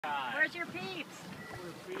Where's your peeps?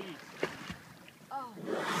 We're peeps. Oh.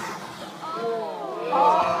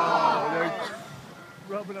 Oh. They're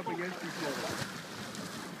rubbing up against each other.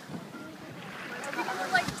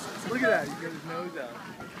 Look at that, he's got his nose out.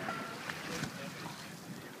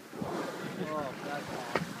 Oh, that's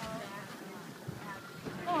awesome.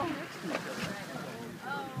 Oh.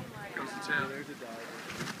 There's a tail. There's a diver.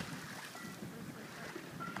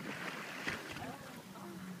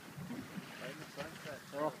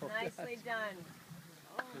 Oh, Nicely done.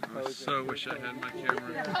 I so wish I had my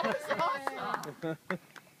camera.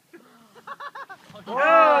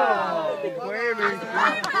 Oh! Waving!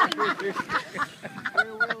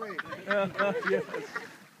 Yes.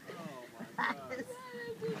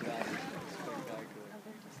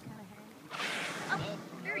 Oh,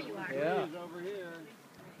 there you are. Yeah. He's over here.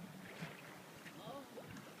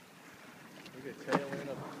 Look at tail end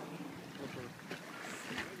of flipper.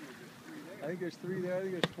 I think there's 3 there. I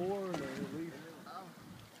think there's 4 and there's at least.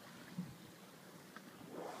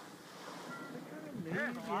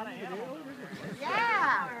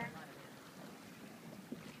 Yeah.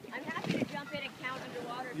 I'm happy to jump in and count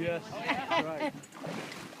underwater. Yes, right.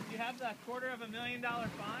 You have the $250,000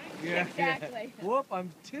 fine? Yeah, Exactly. Yeah. Whoop, I'm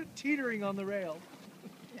teetering on the rail.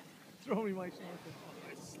 Throw me my snorkel. Oh,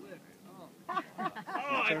 I slipped. Oh,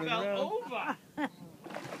 I fell over.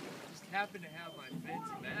 Just happened to have my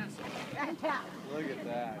fancy mask on. Yeah. Look at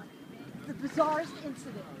that. The bizarrest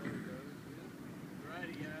incident.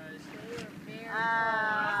 Righty, guys.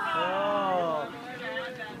 Oh.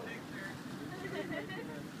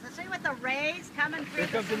 So see with the rays coming through. Here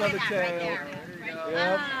comes the another right tail. there. There you go.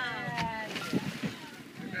 Yep.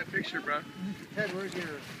 Look at that picture, bro. Ted, where's your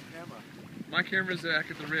camera? My camera's back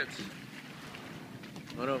at the Ritz.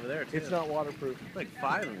 One over there, too. It's not waterproof. Like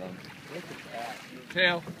 5 of them. Look at that.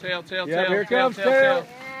 Tail, tail, tail, Yeah, tail. here tail, comes tail. tail.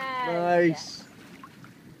 Yeah. Nice.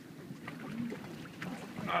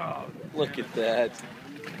 Oh, Look at that.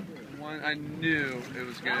 I knew it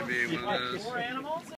was going to be one of those. More animals?